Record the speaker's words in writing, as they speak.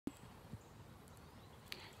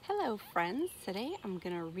Hello friends, today I'm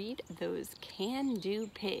going to read Those Can-Do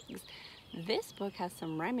Pigs. This book has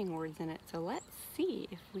some rhyming words in it, so let's see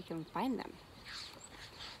if we can find them.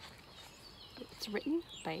 It's written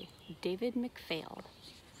by David McPhail.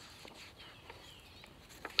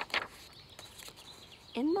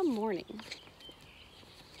 In the morning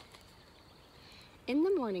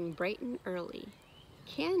bright and early,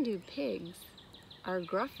 can-do pigs are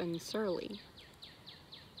gruff and surly.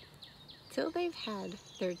 Till they've had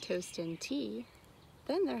their toast and tea,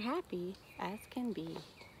 then they're happy as can be.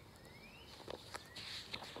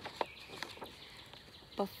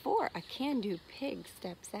 Before a can-do pig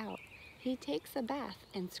steps out, he takes a bath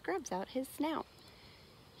and scrubs out his snout.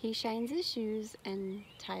 He shines his shoes and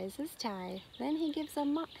ties his tie, then he gives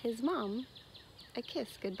his mom a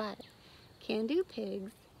kiss goodbye. Can-do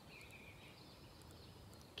pigs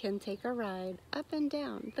can take a ride up and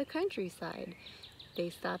down the countryside. They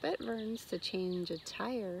stop at Vern's to change a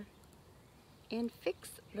tire and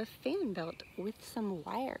fix the fan belt with some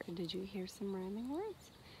wire. Did you hear some rhyming words?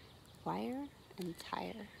 Wire and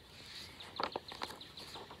tire.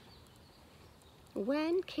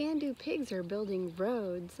 When can-do pigs are building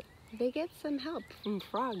roads, they get some help from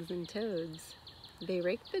frogs and toads. They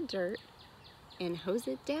rake the dirt and hose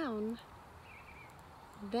it down.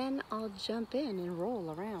 Then I'll jump in and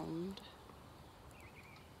roll around.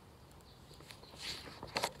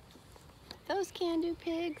 Those can-do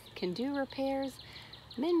pigs can do repairs,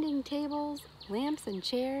 mending tables, lamps, and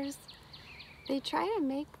chairs. They try to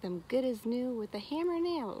make them good as new with a hammer,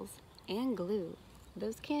 nails, and glue.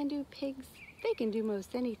 Those can-do pigs, they can do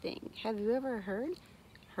most anything. Have you ever heard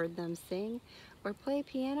them sing, or play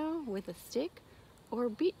piano with a stick, or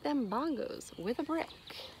beat them bongos with a brick?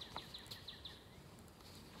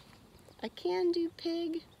 A can-do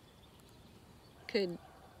pig could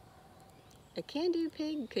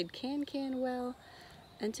can well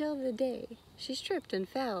until the day she tripped and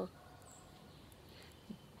fell.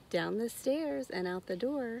 Down the stairs and out the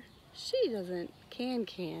door, she doesn't can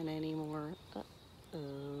anymore.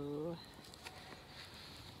 Uh-oh.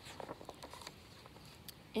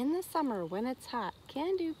 In the summer when it's hot,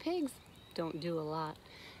 can-do pigs don't do a lot.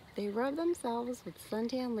 They rub themselves with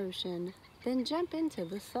suntan lotion, then jump into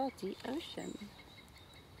the salty ocean.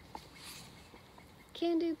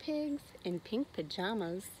 Can-do pigs in pink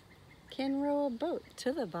pajamas can row a boat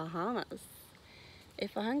to the Bahamas.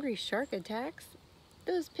 If a hungry shark attacks,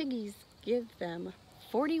 those piggies give them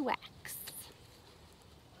 40 whacks.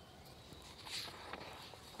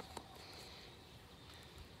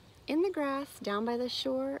 In the grass down by the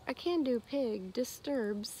shore, a can-do pig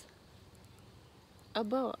disturbs a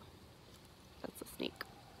boa. That's a snake.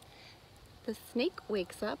 The snake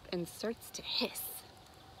wakes up and starts to hiss.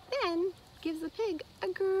 Then gives the pig a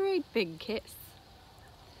great big kiss.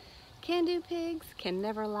 Can-do pigs can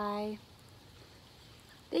never lie.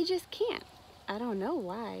 They just can't. I don't know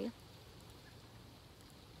why.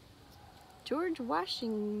 George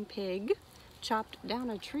Washington Pig chopped down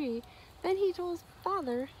a tree. Then he told his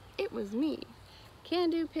father it was me.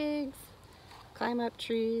 Can-do pigs climb up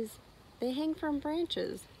trees. They hang from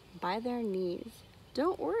branches by their knees.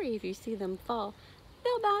 Don't worry if you see them fall.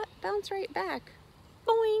 They'll bounce right back.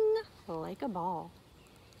 Boing! Like a ball.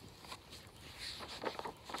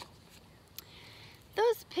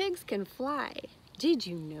 Those pigs can fly. Did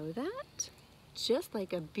you know that? Just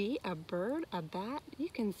like a bee, a bird, a bat, you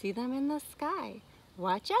can see them in the sky.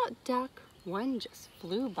 Watch out, duck. One just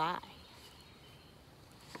flew by.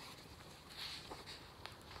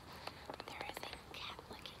 There is a cat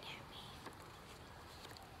looking at me.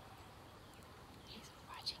 He's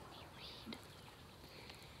watching me read.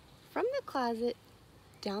 From the closet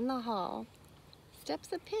down the hall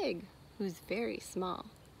steps a pig who's very small.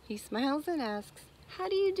 He smiles and asks, "How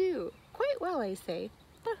do you do?" "Quite well," I say,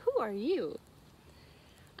 "but who are you?"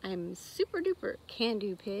 "I'm super duper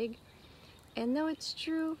can-do pig, and though it's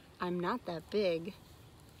true, I'm not that big.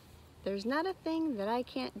 There's not a thing that I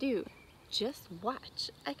can't do. Just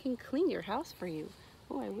watch, I can clean your house for you."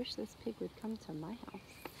 Oh, I wish this pig would come to my house.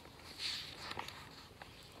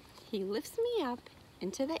 He lifts me up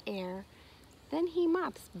into the air, then he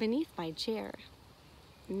mops beneath my chair.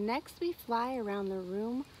 Next we fly around the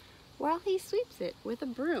room while he sweeps it with a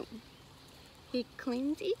broom. He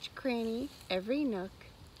cleans each cranny, every nook.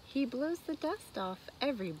 He blows the dust off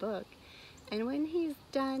every book. And when he's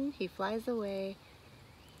done, he flies away.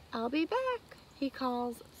 "I'll be back," he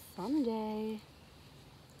calls, "someday."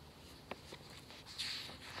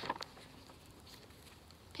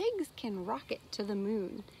 Pigs can rocket to the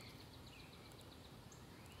moon.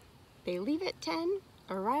 They leave at 10,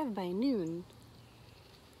 arrive by noon.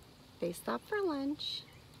 They stop for lunch.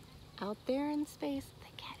 Out there in space, they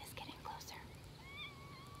get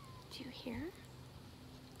Do you hear?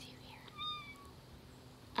 Do you hear?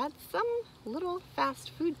 At some little fast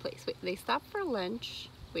food place. Wait, they stop for lunch.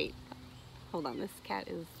 Wait, hold on, this cat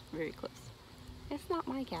is very close. It's not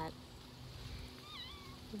my cat.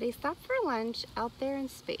 They stop for lunch out there in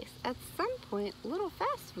space. At some point, little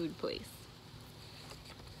fast food place.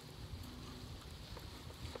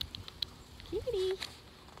 Kitty.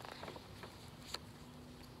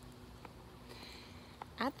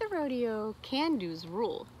 At the rodeo, can-dos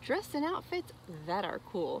rule. Dress in outfits that are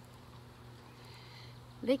cool.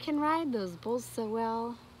 They can ride those bulls so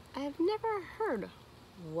well, I have never heard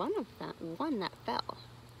one that fell.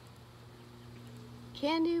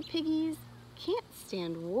 Can-do piggies can't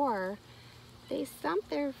stand war. They stomp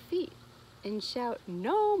their feet and shout,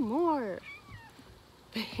 "No more!"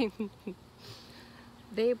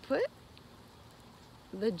 They put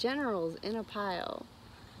the generals in a pile.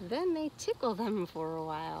 Then they tickle them for a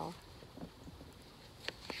while.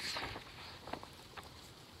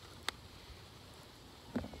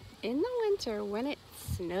 In the winter when it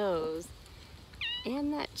snows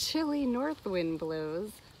and that chilly north wind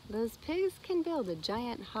blows, those pigs can build a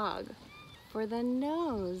giant hog. For the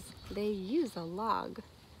nose, they use a log.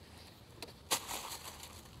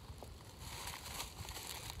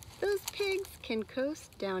 Those pigs can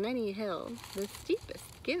coast down any hill. The steepest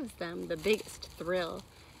gives them the biggest thrill.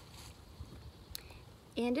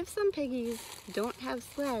 And if some piggies don't have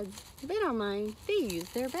sleds, they don't mind, they use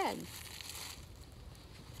their beds.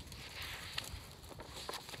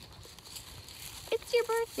 It's your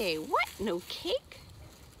birthday. What? No cake?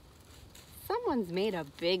 Someone's made a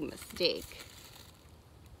big mistake.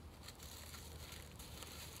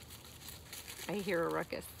 I hear a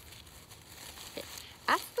ruckus. Okay.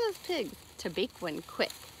 Ask those pigs to bake one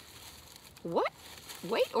quick. What?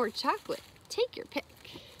 White or chocolate? Take your pick.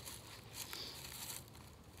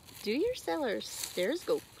 Do your cellar stairs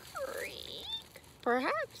go creak?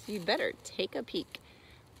 Perhaps you better take a peek.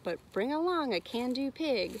 But bring along a can-do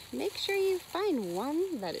pig. Make sure you find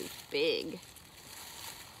one that is big.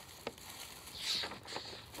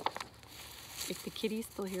 If the kitty's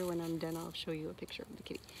still here when I'm done, I'll show you a picture of the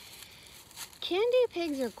kitty. Can-do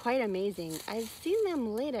pigs are quite amazing. I've seen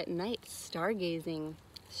them late at night stargazing,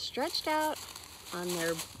 stretched out on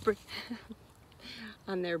their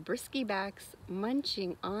brisky backs,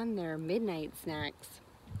 munching on their midnight snacks.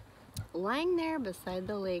 Lying there beside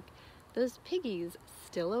the lake, those piggies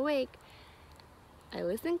still awake. I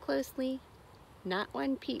listen closely, not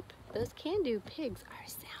one peep. Those can-do pigs are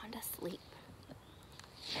sound asleep.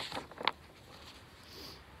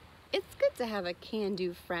 It's good to have a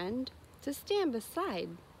can-do friend to stand beside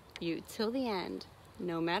you till the end.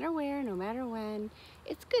 No matter where, no matter when,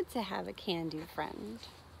 it's good to have a can-do friend.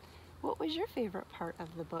 What was your favorite part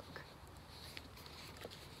of the book?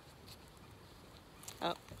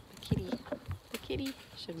 Oh, the kitty. The kitty.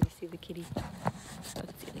 Should we see the kitty?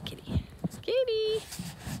 Let's see the kitty. Kitty!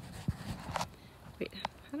 Wait,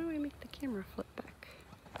 how do I make the camera flip?